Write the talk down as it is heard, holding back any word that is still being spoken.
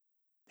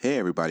Hey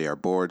everybody, our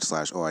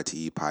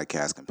board/OITE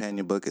podcast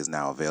companion book is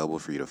now available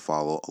for you to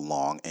follow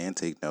along and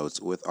take notes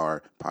with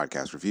our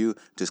podcast review.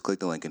 Just click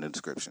the link in the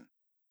description.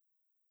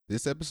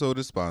 This episode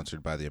is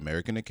sponsored by the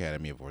American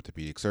Academy of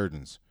Orthopedic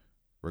Surgeons.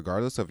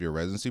 Regardless of your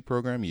residency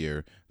program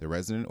year, the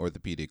Resident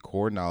Orthopedic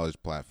Core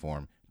Knowledge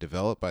Platform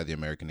developed by the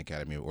American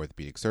Academy of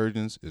Orthopedic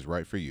Surgeons is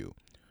right for you.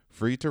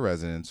 Free to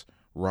residents,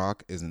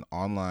 ROC is an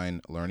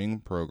online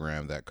learning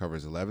program that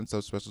covers 11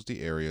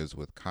 subspecialty areas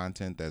with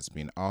content that's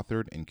being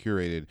authored and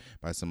curated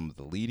by some of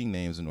the leading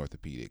names in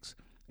orthopedics.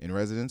 And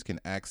residents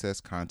can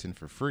access content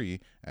for free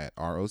at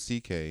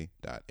rock.aos.org.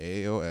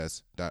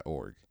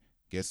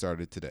 Get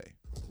started today.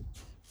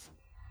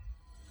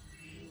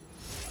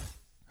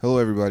 Hello,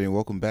 everybody, and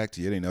welcome back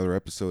to yet another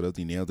episode of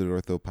the Nailed It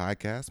Ortho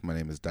podcast. My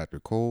name is Dr.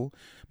 Cole.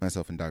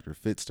 Myself and Dr.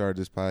 Fitz started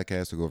this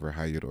podcast to go over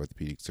high-yield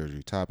orthopedic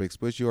surgery topics,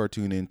 but you are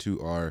tuned into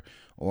our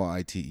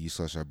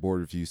OITE/our board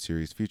review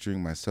series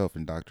featuring myself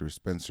and Dr.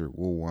 Spencer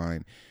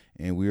Woolwine,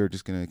 and we are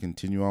just going to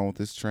continue on with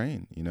this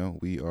train. You know,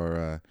 we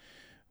are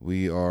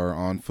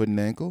on foot and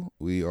ankle.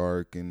 We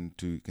are going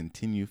to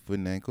continue foot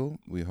and ankle.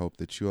 We hope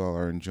that you all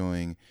are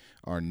enjoying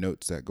our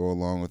notes that go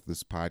along with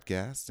this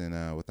podcast.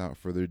 And without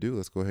further ado,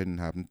 let's go ahead and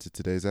hop into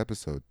today's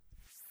episode.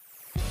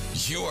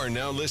 You are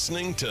now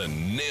listening to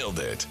Nailed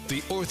It,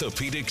 the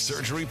Orthopedic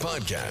Surgery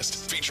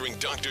Podcast, featuring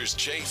Doctors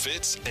Jay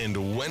Fitz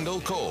and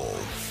Wendell Cole.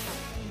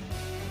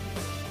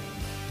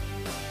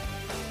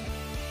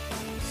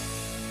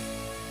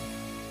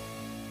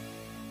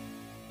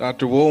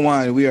 Dr.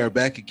 Woolwine, we are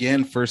back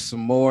again for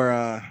some more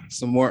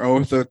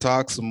ortho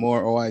talk, some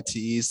more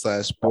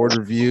OITE/board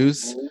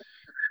reviews.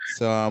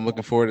 So I'm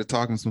looking forward to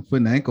talking some foot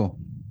and ankle.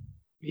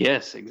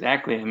 Yes,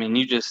 exactly. I mean,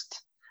 you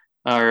just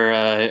are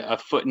a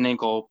foot and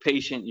ankle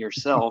patient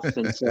yourself.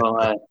 And so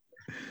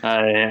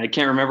I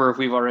can't remember if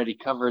we've already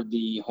covered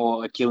the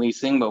whole Achilles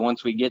thing, but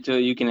once we get to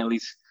it, you can at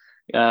least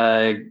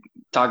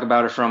talk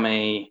about it from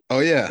a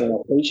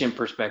patient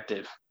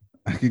perspective.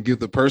 I can give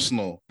the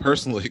personal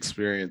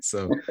experience.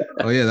 So,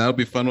 that'll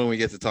be fun when we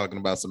get to talking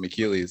about some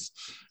Achilles.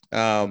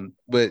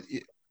 But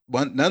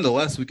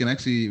nonetheless, we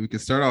can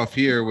start off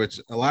here,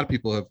 which a lot of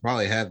people have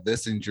probably had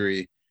this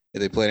injury if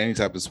they played any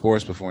type of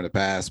sports before in the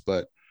past.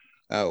 But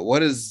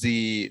what is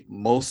the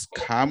most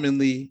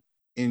commonly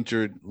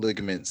injured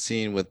ligament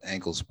seen with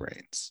ankle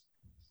sprains?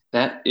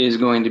 That is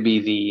going to be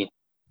the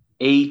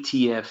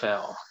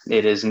ATFL.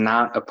 It is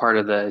not a part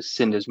of the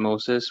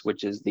syndesmosis,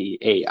 which is the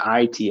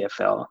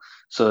AITFL.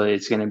 So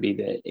it's going to be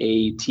the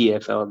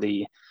ATFL,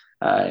 the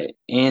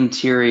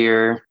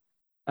anterior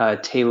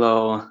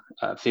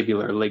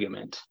talofibular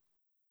ligament.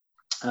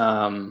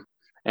 And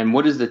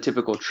what is the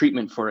typical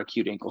treatment for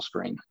acute ankle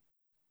sprain?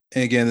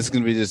 And again, this is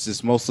going to be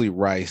just mostly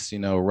RICE,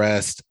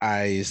 rest,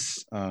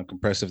 ice,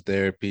 compressive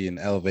therapy, and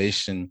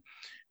elevation.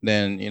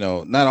 Then,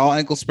 not all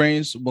ankle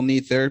sprains will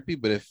need therapy,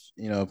 but if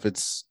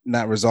it's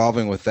not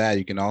resolving with that,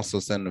 you can also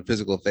send them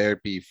physical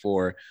therapy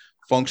for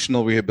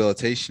functional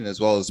rehabilitation as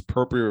well as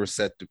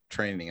proprioreceptive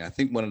training. I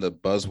think one of the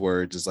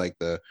buzzwords is like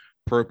the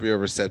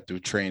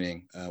proprioreceptive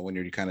training when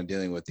you're kind of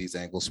dealing with these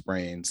ankle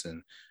sprains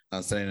and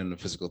sending them to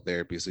physical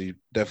therapy. So you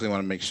definitely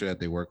want to make sure that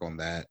they work on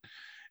that.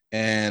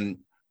 And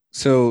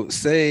so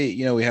say,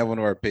 we have one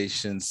of our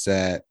patients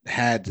that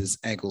had this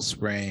ankle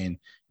sprain,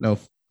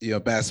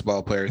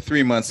 basketball player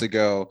 3 months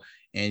ago,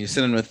 and you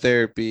send them to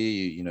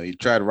therapy, you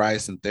tried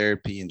RICE and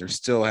therapy, and they're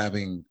still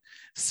having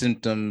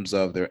symptoms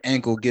of their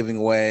ankle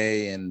giving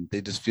way, and they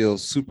just feel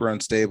super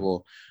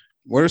unstable.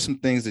 What are some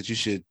things that you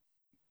should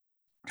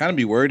kind of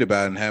be worried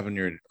about and having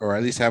your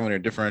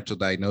differential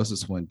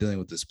diagnosis when dealing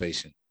with this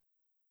patient?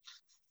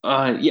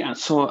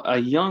 So a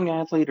young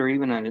athlete or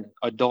even an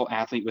adult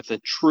athlete with a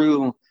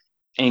true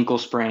ankle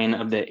sprain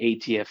of the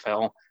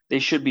ATFL, they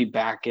should be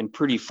back and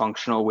pretty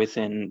functional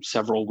within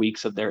several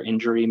weeks of their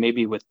injury,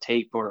 maybe with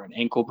tape or an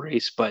ankle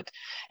brace. But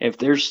if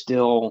they're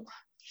still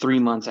 3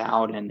 months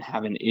out and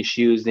having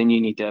issues, then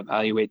you need to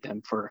evaluate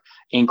them for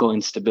ankle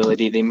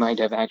instability. They might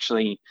have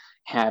actually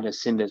had a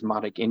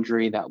syndesmotic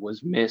injury that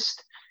was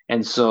missed.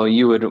 And so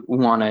you would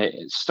want to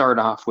start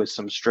off with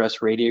some stress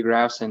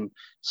radiographs and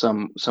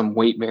some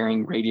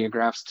weight-bearing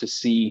radiographs to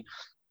see,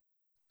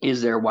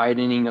 is there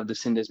widening of the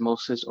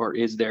syndesmosis, or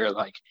is there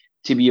like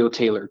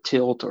tibiotalar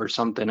tilt or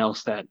something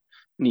else that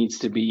needs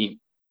to be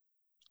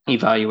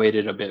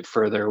evaluated a bit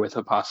further with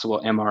a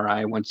possible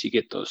MRI once you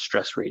get those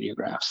stress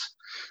radiographs.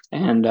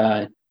 And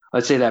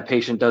let's say that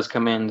patient does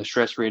come in, the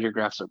stress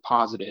radiographs are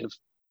positive.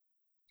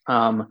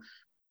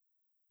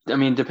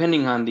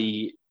 Depending on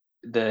the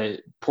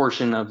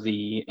portion of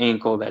the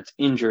ankle that's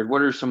injured,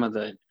 what are some of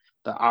the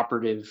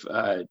operative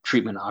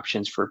treatment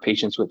options for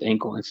patients with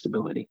ankle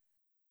instability?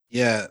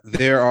 Yeah,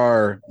 there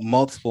are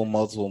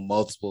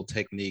multiple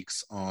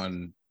techniques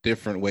on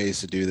different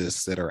ways to do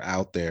this that are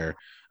out there.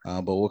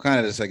 But we'll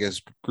kind of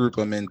just, group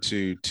them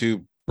into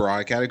two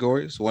broad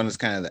categories. One is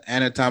kind of the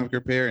anatomic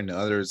repair and the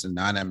other is the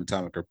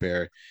non-anatomic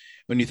repair.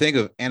 When you think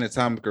of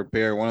anatomic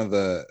repair, one of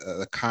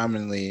the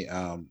common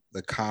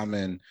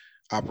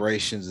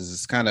operations is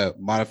this kind of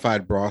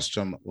modified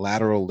Brostrom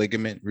lateral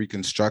ligament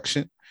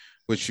reconstruction,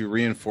 which you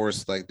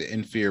reinforce like the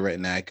inferior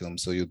retinaculum.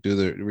 So you'll do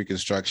the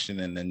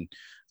reconstruction, and then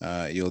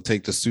you'll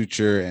take the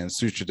suture and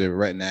suture the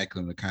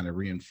retinaculum to kind of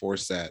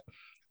reinforce that.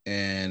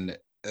 And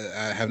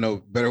I have no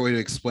better way to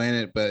explain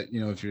it, but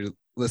if you're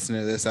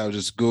listening to this, I would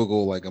just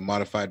Google like a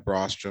modified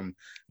rostrum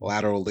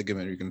lateral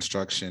ligament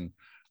reconstruction,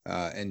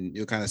 and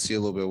you'll kind of see a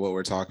little bit of what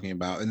we're talking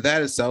about. And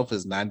that itself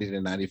is 90 to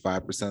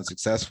 95%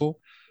 successful.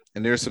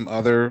 And there's some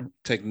other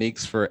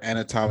techniques for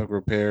anatomic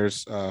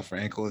repairs for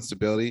ankle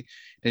instability.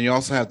 And you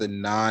also have the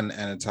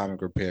non-anatomic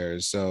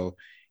repairs. So,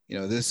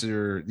 these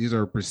are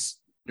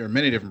there are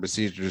many different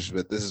procedures,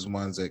 but this is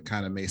ones that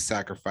kind of may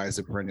sacrifice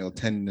the peroneal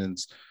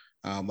tendons,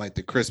 like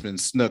the Crispin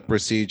Snook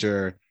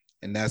procedure.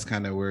 And that's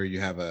kind of where you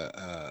have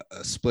a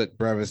split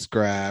brevis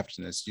graft,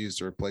 and it's used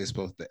to replace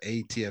both the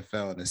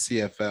ATFL and the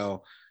CFL.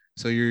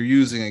 So you're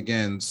using,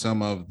 again,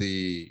 some of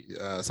the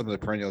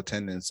peroneal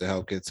tendons to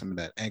help get some of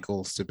that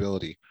ankle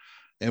stability.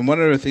 And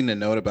one other thing to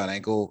note about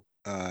ankle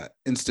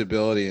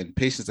instability in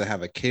patients that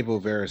have a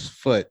cavovarus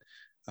foot,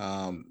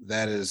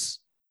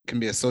 can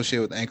be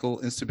associated with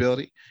ankle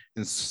instability.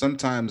 And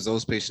sometimes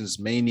those patients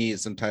may need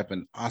some type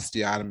of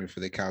osteotomy for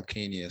the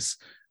calcaneus,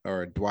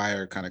 or a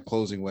Dwyer kind of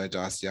closing wedge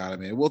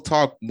osteotomy. And we'll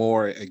talk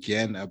more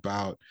again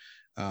about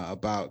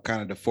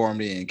kind of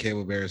deformity and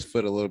cavovarus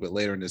foot a little bit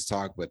later in this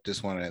talk, but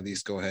just want to at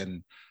least go ahead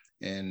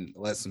and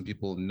let some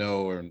people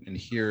know and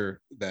hear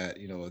that,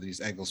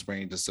 these ankle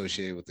sprains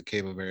associated with the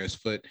cavovarus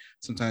foot,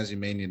 sometimes you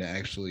may need to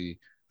actually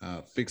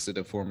fix the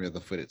deformity of the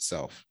foot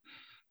itself.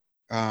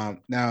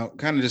 Now,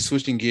 kind of just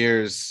switching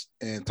gears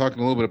and talking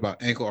a little bit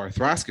about ankle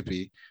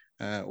arthroscopy.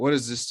 What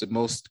is the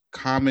most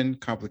common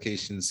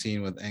complication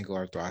seen with ankle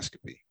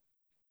arthroscopy?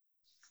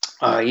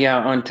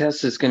 On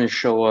tests, it's going to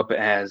show up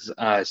as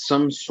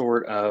some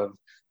sort of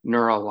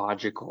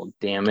neurological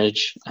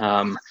damage,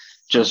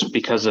 just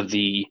because of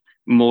the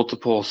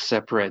multiple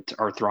separate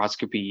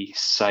arthroscopy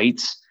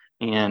sites.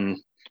 And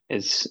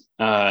it's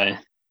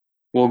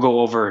we'll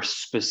go over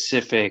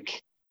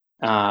specific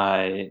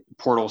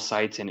portal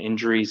sites and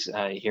injuries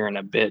here in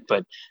a bit,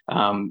 but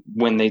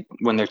when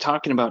they're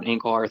talking about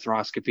ankle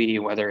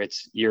arthroscopy, whether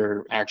it's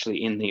you're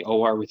actually in the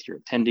OR with your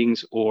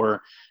attendings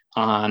or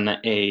on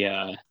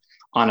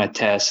a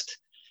test,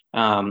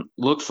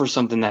 look for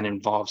something that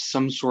involves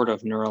some sort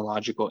of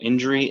neurological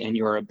injury and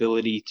your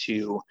ability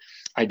to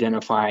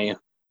identify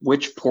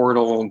which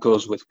portal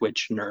goes with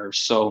which nerve.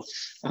 So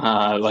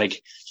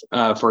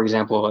for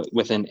example,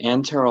 with an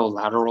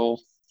anterolateral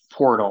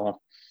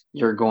portal,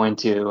 you're going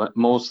to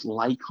most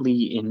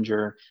likely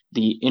injure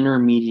the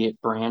intermediate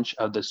branch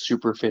of the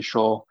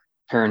superficial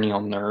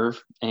peroneal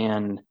nerve.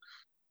 And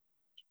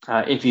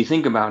if you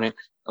think about it,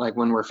 like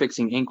when we're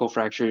fixing ankle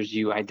fractures,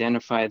 you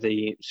identify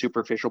the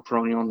superficial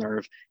peroneal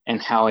nerve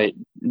and how it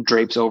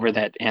drapes over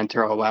that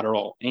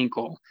anterolateral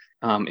ankle.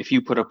 If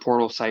you put a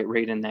portal site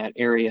right in that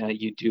area,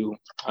 you do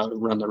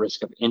run the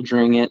risk of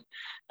injuring it.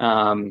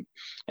 And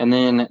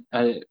then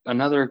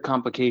another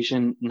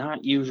complication,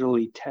 not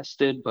usually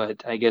tested,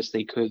 but I guess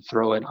they could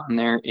throw it on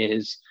there,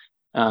 is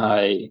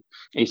a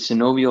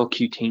synovial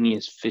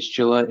cutaneous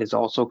fistula is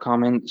also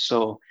common.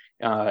 So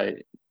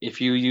if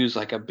you use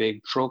like a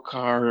big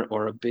trocar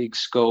or a big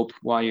scope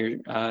while you're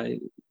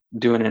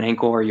doing an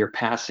ankle, or you're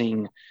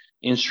passing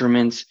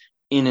instruments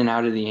in and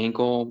out of the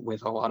ankle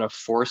with a lot of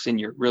force, and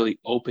you're really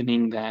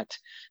opening that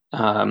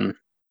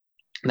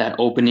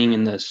opening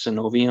in the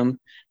synovium,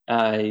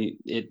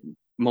 it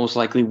most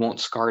likely won't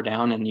scar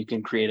down, and you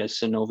can create a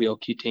synovial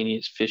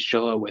cutaneous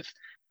fistula with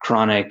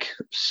chronic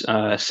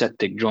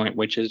septic joint,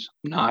 which is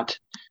not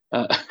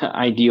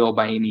ideal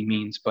by any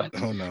means. But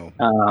Oh no.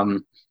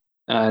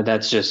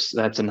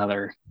 That's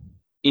another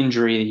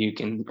injury you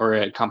can, or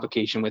a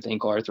complication with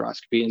ankle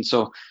arthroscopy. And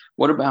so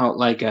what about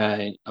like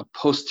a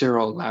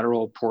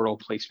posterolateral portal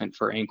placement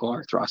for ankle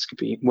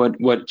arthroscopy?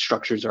 What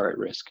structures are at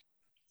risk?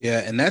 Yeah,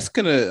 and that's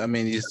gonna,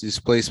 these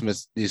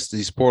placements,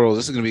 these portals,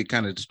 this is gonna be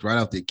kind of just right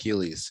off the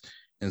Achilles.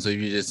 And so if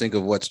you just think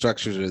of what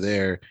structures are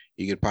there,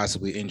 you could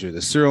possibly injure the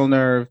sural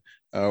nerve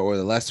or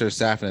the lesser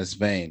saphenous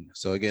vein.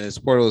 So again, this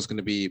portal is going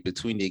to be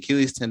between the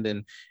Achilles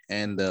tendon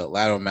and the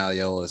lateral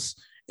malleolus.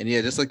 And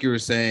yeah, just like you were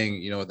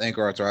saying, with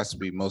ankle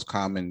arthroscopy, most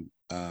common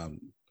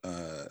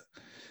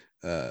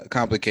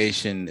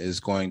complication is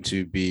going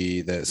to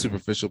be the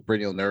superficial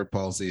peroneal nerve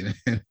palsy.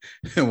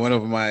 And one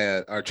of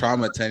our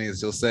trauma attendings,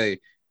 he'll say,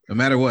 no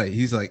matter what,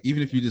 he's like,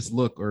 even if you just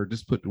look or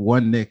just put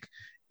one nick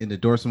in the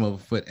dorsum of a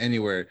foot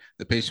anywhere,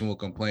 the patient will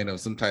complain of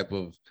some type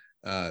of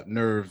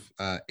nerve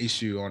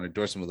issue on the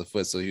dorsum of the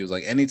foot. So he was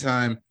like,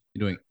 anytime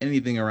you're doing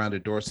anything around the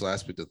dorsal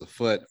aspect of the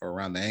foot or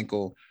around the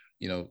ankle,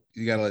 you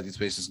got to let these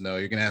patients know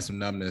you're going to have some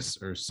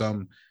numbness or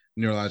some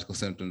neurological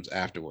symptoms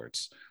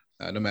afterwards,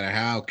 no matter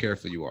how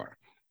careful you are.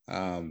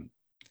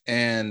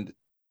 And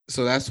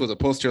so that's with a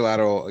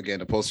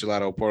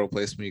posterolateral portal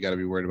placement. You got to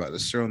be worried about the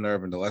sural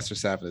nerve and the lesser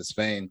saphenous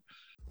vein.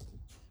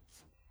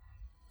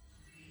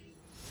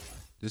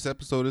 This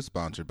episode is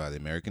sponsored by the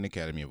American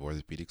Academy of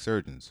Orthopedic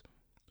Surgeons.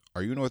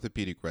 Are you an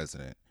orthopedic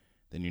resident?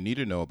 Then you need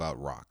to know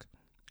about ROCK.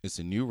 It's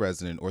a new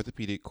resident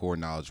orthopedic core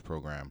knowledge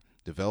program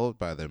developed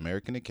by the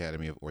American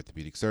Academy of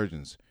Orthopedic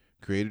Surgeons,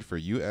 Created for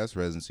U.S.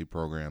 residency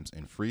programs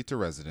and free to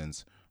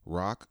residents,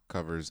 ROC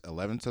covers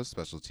 11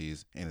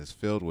 subspecialties and is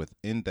filled with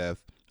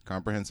in-depth,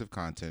 comprehensive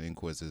content and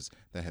quizzes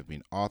that have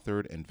been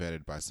authored and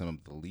vetted by some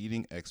of the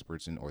leading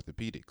experts in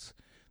orthopedics.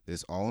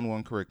 This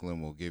all-in-one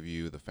curriculum will give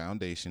you the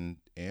foundation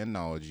and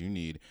knowledge you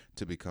need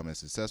to become a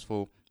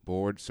successful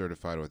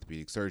board-certified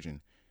orthopedic surgeon.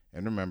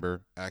 And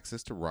remember,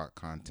 access to ROC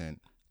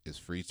content is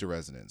free to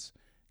residents.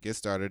 Get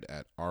started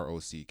at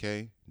rock.aaos.org.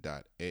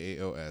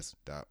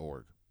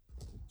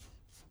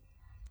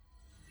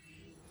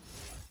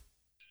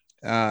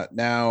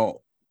 Now,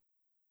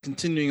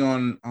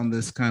 continuing on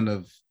this kind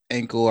of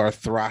ankle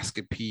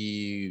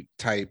arthroscopy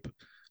type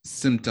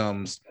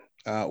symptoms,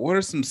 what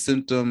are some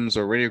symptoms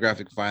or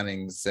radiographic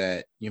findings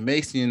that you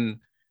may see in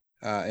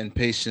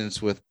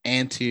patients with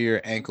anterior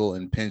ankle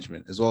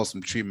impingement, as well as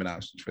some treatment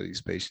options for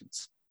these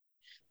patients?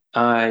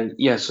 So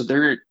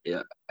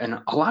and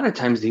a lot of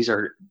times these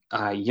are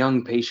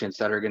young patients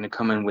that are going to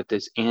come in with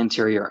this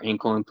anterior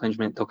ankle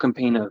impingement. They'll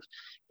complain of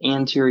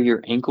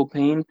anterior ankle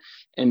pain,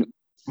 and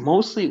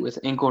mostly with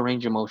ankle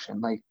range of motion.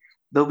 Like,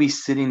 they'll be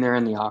sitting there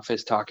in the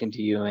office talking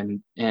to you,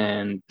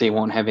 and they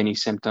won't have any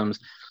symptoms.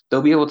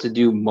 They'll be able to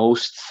do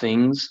most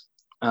things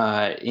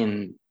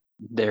in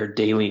their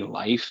daily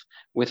life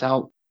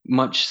without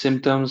much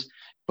symptoms,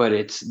 but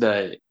it's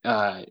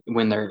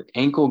when their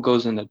ankle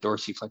goes into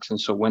dorsiflexion.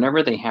 So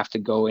whenever they have to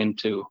go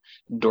into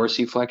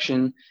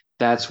dorsiflexion,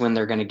 that's when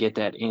they're going to get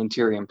that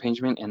anterior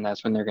impingement, and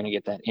that's when they're going to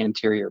get that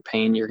anterior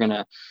pain. You're going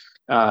to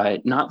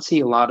not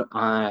see a lot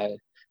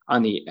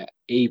on the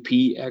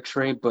AP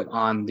x-ray, but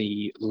on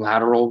the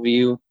lateral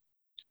view,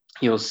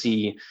 you'll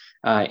see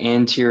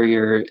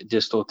anterior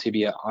distal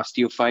tibia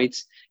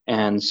osteophytes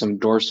and some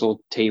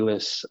dorsal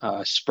talus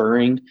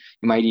spurring.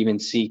 You might even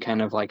see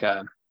kind of like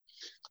a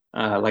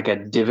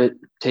divot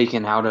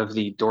taken out of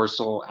the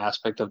dorsal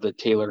aspect of the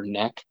talar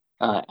neck,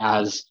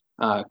 as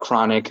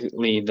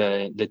chronically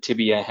the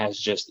tibia has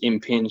just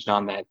impinged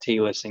on that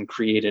talus and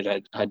created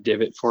a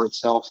divot for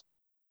itself.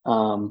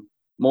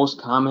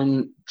 Most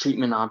common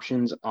treatment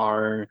options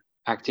are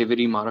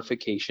activity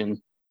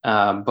modification,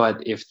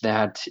 but if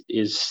that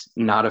is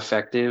not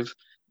effective,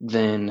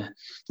 then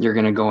you're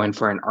going to go in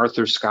for an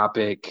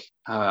arthroscopic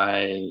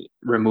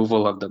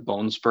removal of the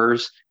bone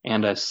spurs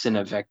and a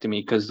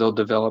synovectomy, because they'll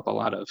develop a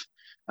lot of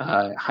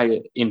high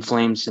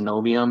inflamed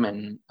synovium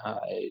and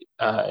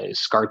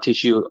scar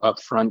tissue up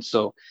front.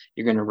 So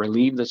you're going to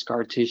relieve the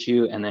scar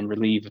tissue and then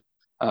relieve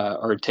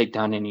or take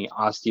down any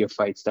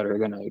osteophytes that are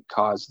going to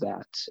cause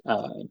that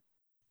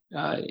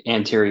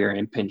anterior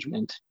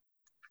impingement.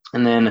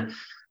 And then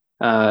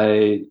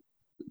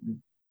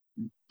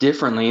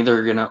differently,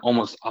 they're going to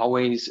almost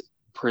always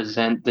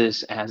present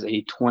this as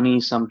a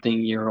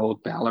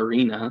 20-something-year-old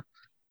ballerina.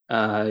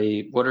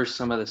 What are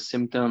some of the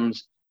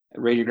symptoms,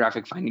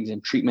 radiographic findings,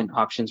 and treatment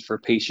options for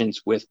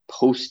patients with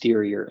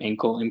posterior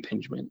ankle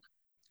impingement?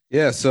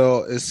 Yeah,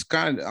 so it's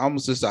kind of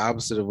almost just the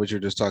opposite of what you're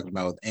just talking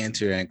about with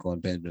anterior ankle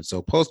impingement. So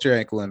posterior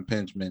ankle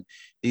impingement,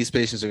 these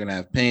patients are going to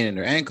have pain in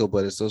their ankle,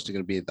 but it's also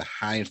going to be at the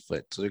hind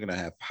foot. So they're going to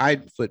have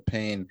hind foot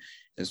pain.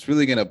 It's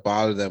really going to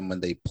bother them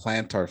when they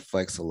plantar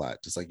flex a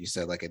lot, just like you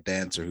said, like a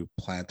dancer who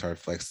plantar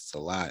flexes a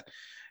lot.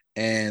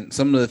 And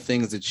some of the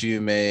things that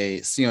you may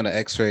see on the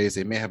x-rays,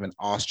 they may have an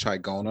os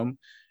trigonum.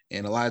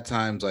 And a lot of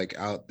times,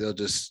 they'll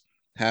just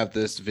have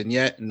this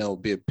vignette, and there'll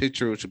be a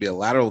picture, which will be a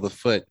lateral of the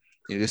foot.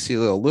 You just see a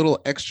little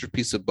extra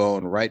piece of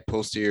bone right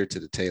posterior to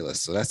the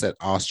talus. So that's that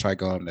os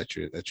trigonum that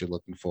you're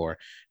looking for,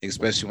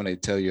 especially when they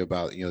tell you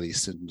about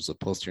these symptoms of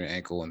posterior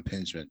ankle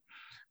impingement.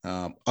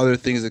 Other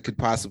things that could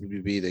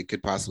possibly be, they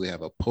could possibly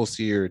have a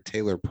posterior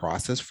talar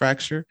process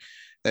fracture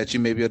that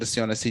you may be able to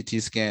see on a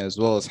CT scan, as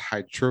well as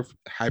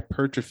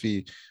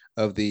hypertrophy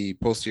of the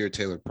posterior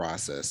talar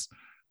process.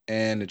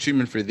 And the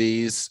treatment for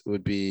these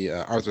would be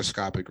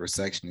arthroscopic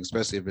resection,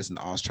 especially if it's an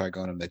os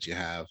trigonum that you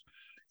have.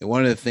 And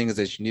one of the things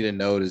that you need to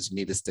note is you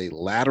need to stay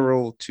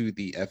lateral to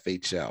the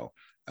FHL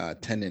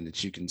tendon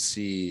that you can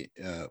see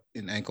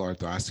in ankle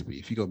arthroscopy.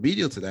 If you go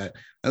medial to that,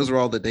 those are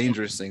all the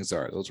dangerous things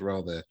are. Those are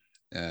all the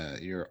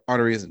your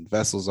arteries and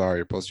vessels are,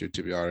 your posterior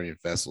tibial artery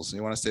and vessels. So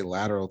you want to stay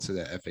lateral to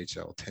the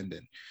FHL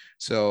tendon.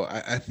 So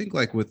I think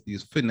like with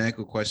these foot and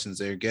ankle questions,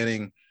 they're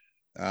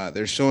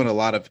showing a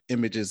lot of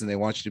images, and they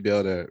want you to be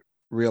able to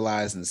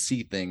realize and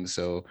see things.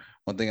 So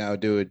one thing I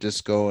would do is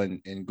just go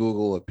and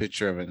Google a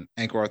picture of an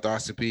ankle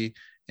arthroscopy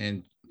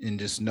and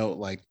just note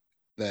like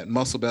that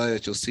muscle belly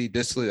that you'll see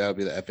distally, that would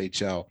be the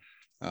FHL.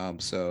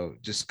 So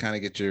just kind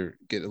of get a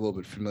little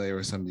bit familiar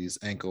with some of these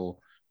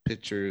ankle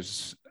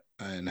pictures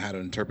and how to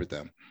interpret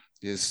them,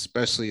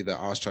 especially the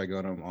os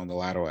trigonum on the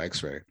lateral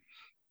x-ray.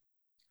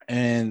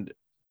 And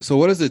so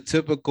what is the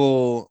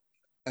typical,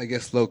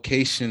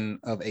 location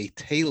of a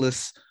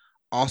talus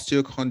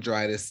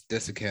osteochondritis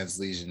dissecans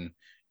lesion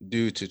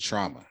due to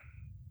trauma?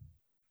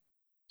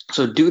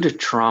 So due to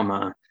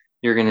trauma,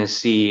 you're going to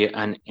see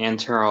an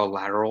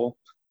anterolateral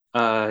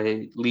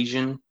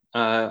lesion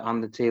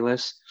on the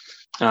talus.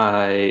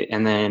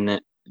 And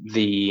then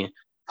the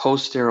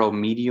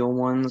posteromedial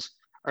ones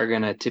are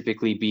going to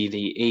typically be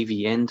the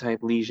AVN type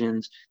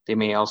lesions. They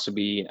may also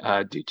be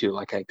due to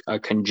like a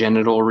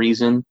congenital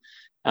reason.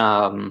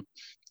 And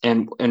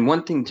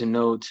one thing to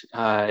note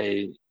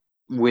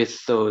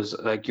with those,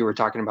 like you were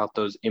talking about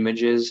those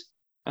images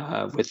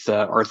with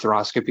the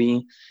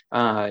arthroscopy,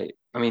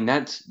 I mean,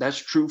 that's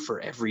true for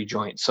every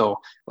joint. So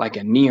like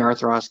a knee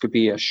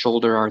arthroscopy, a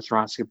shoulder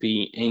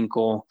arthroscopy,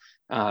 ankle,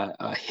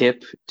 a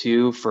hip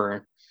too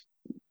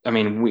I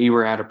mean, we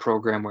were at a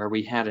program where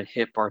we had a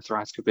hip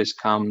arthroscopist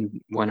come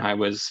when I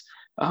was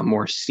a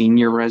more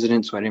senior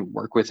resident, so I didn't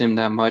work with him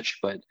that much,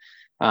 but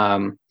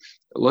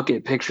look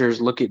at pictures,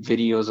 look at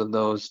videos of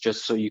those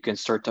just so you can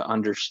start to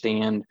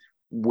understand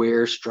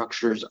where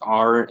structures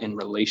are in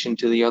relation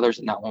to the others,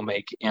 and that will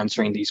make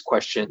answering these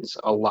questions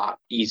a lot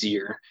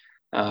easier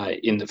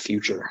in the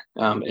future,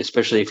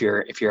 especially if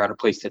you're at a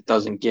place that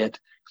doesn't get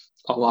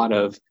a lot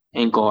of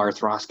ankle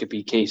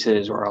arthroscopy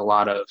cases or a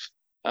lot of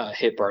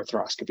hip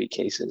arthroscopy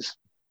cases.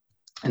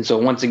 And so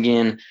once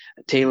again,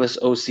 talus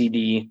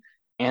OCD,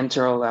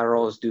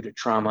 anterolateral is due to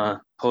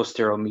trauma,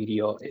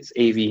 posteromedial is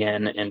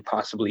AVN and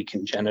possibly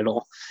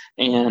congenital.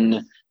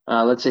 And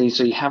let's say,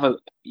 so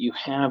you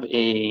have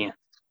a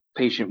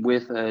patient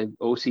with an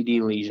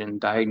OCD lesion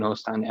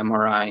diagnosed on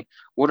MRI.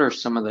 What are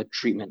some of the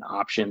treatment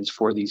options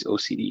for these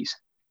OCDs?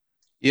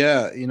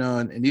 Yeah,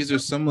 and these are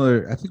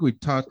similar. I think we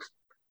talked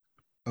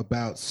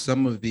about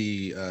some of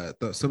these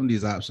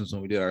options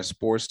when we did our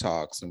sports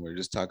talks, and we are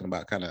just talking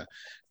about kind of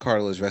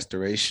cartilage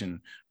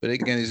restoration. But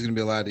again, there's going to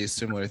be a lot of these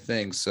similar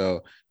things.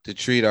 So to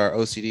treat our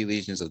OCD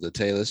lesions of the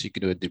talus, you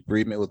can do a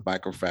debridement with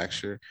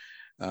microfracture.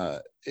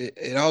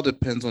 It all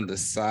depends on the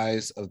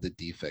size of the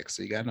defect.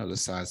 So you got to know the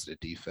size of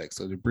the defect.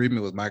 So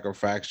debridement with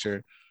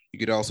microfracture. You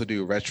could also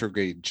do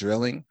retrograde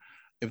drilling.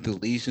 If the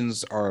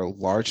lesions are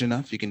large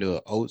enough, you can do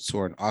an OATS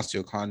or an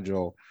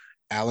osteochondral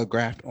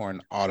allograft or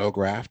an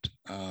autograft.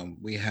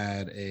 We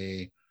had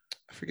I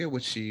forget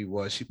what she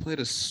was. She played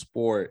a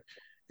sport,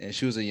 and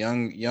she was a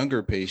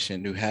younger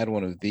patient who had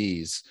one of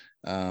these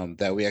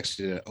that we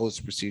actually did an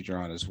OATS procedure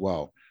on as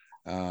well.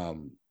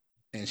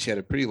 And she had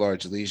a pretty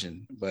large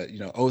lesion. But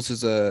OATS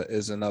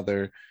is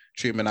another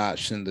treatment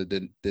option.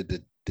 The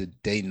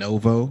de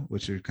novo,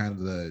 which are kind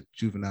of the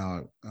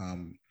juvenile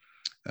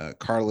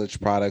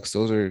cartilage products.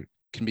 Those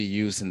can be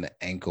used in the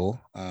ankle.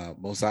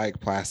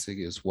 Mosaic plastic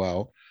as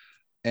well.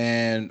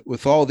 And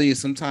with all these,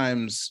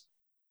 sometimes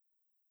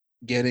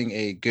getting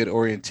a good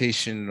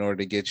orientation in order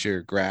to get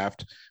your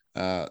graft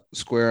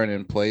square and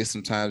in place,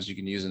 sometimes you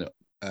can use an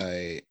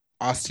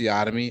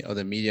osteotomy of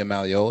the medial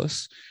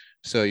malleolus.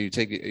 So you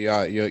take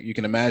you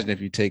can imagine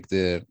if you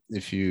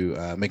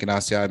make an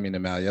osteotomy in the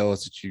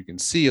malleolus, that you can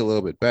see a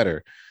little bit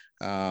better.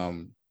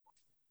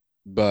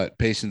 But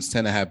patients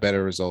tend to have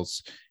better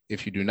results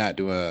if you do not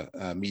do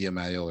a medial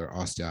malleolar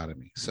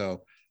osteotomy.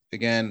 So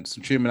again,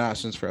 some treatment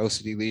options for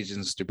OCD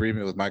lesions: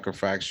 debridement with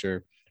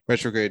microfracture,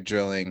 retrograde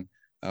drilling.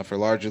 For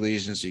larger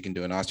lesions, you can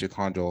do an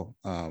osteochondral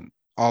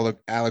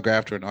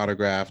allograft or an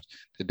autograft,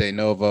 the de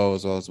novo,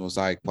 as well as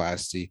mosaic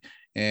plasty.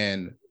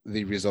 And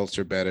the results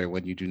are better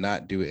when you do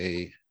not do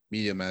a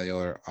medial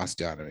malleolar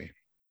osteotomy.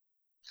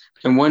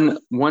 And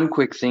one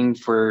quick thing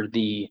for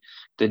the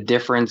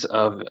difference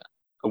of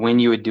when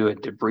you would do a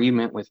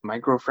debridement with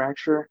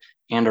microfracture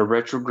and a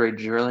retrograde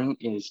drilling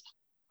is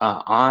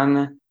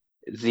on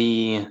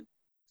the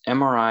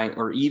MRI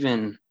or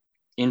even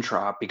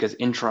intraop, because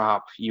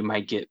intraop you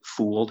might get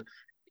fooled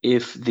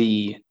if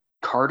the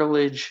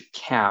cartilage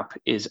cap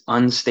is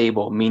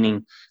unstable,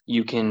 meaning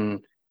you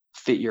can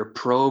fit your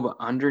probe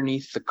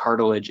underneath the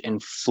cartilage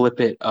and flip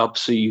it up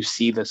so you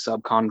see the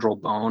subchondral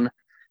bone.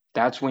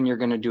 That's when you're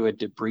going to do a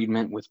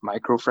debridement with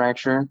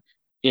microfracture.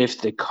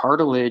 If the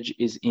cartilage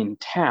is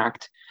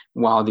intact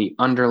while the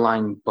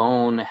underlying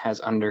bone has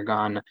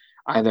undergone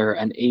either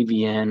an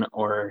AVN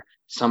or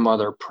some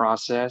other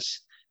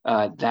process,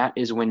 that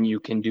is when you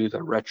can do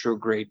the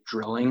retrograde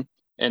drilling.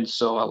 And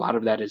so a lot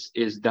of that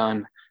is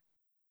done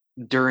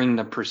during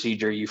the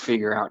procedure. You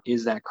figure out,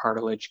 is that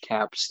cartilage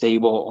cap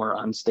stable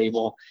or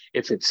unstable?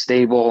 If it's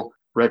stable,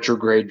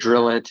 retrograde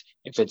drill it.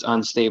 If it's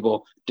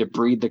unstable,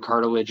 debride the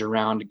cartilage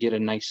around, get a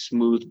nice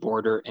smooth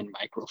border, and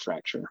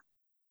microfracture.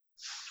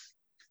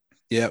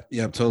 Yep,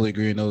 totally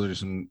agree. And those are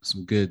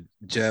some good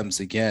gems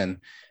again.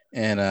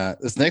 And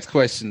this next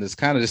question is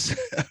kind of just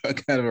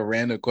kind of a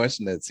random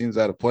question that seems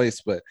out of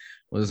place, but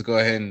we'll just go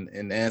ahead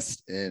and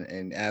ask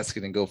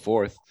it and go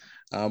forth.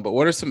 But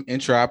what are some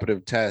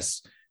intraoperative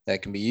tests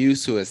that can be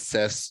used to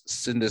assess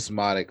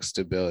syndesmotic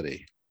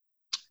stability?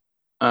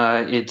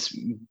 It's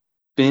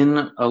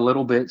been a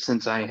little bit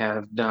since I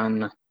have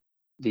done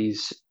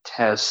these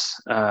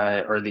tests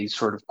or these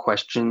sort of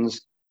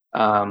questions,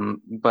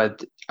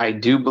 but I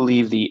do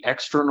believe the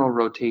external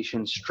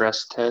rotation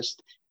stress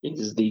test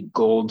is the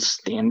gold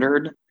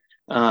standard,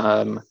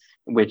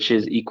 which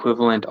is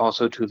equivalent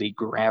also to the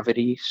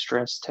gravity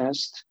stress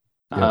test.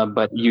 Yep.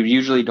 But you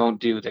usually don't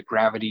do the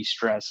gravity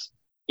stress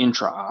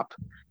intra-op.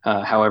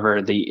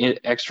 However, the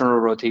external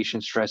rotation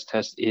stress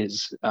test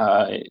is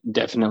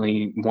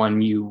definitely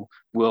one you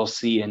will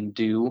see and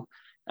do.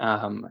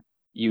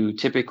 You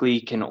typically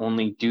can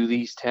only do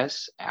these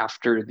tests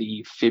after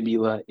the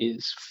fibula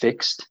is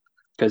fixed,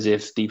 because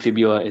if the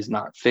fibula is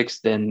not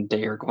fixed, then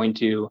they are going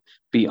to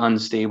be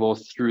unstable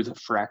through the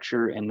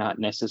fracture and not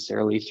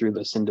necessarily through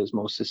the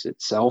syndesmosis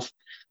itself.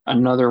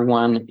 Another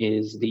one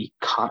is the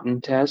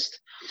cotton test,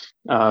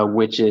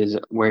 which is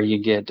where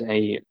you get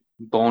a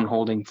bone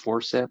holding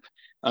forceps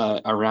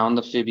around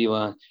the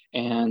fibula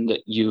and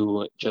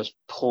you just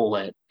pull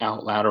it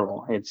out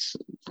lateral. It's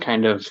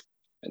kind of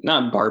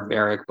not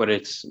barbaric, but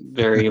it's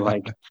very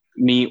like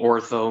me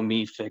ortho,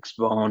 me fixed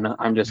bone.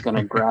 I'm just going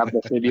to grab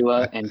the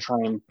fibula and try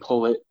and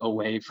pull it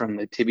away from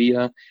the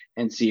tibia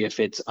and see if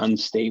it's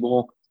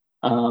unstable.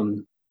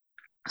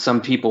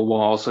 Some people will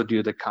also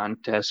do the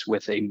contest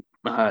with a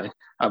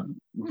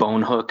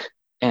bone hook,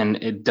 and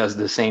it does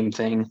the same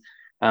thing.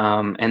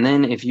 And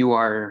then if you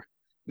are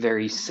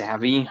very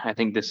savvy, I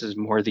think this is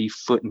more the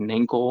foot and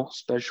ankle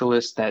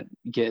specialists that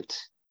get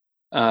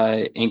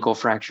ankle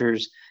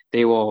fractures.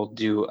 They will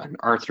do an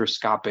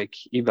arthroscopic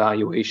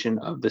evaluation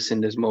of the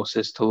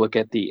syndesmosis to look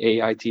at the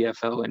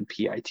AITFL and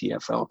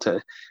PITFL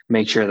to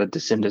make sure that the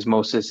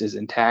syndesmosis is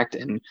intact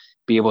and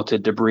be able to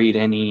debride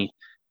any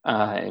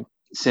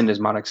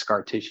syndesmotic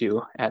scar tissue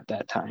at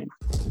that time.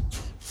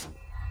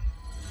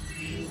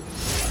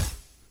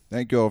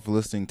 Thank you all for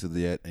listening to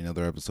yet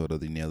another episode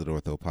of the Nailed It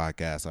Ortho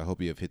podcast. I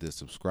hope you have hit the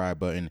subscribe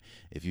button.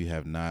 If you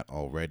have not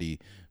already,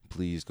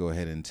 please go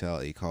ahead and tell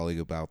a colleague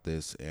about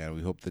this. And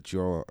we hope that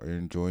you all are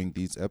enjoying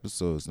these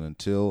episodes. And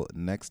until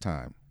next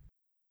time.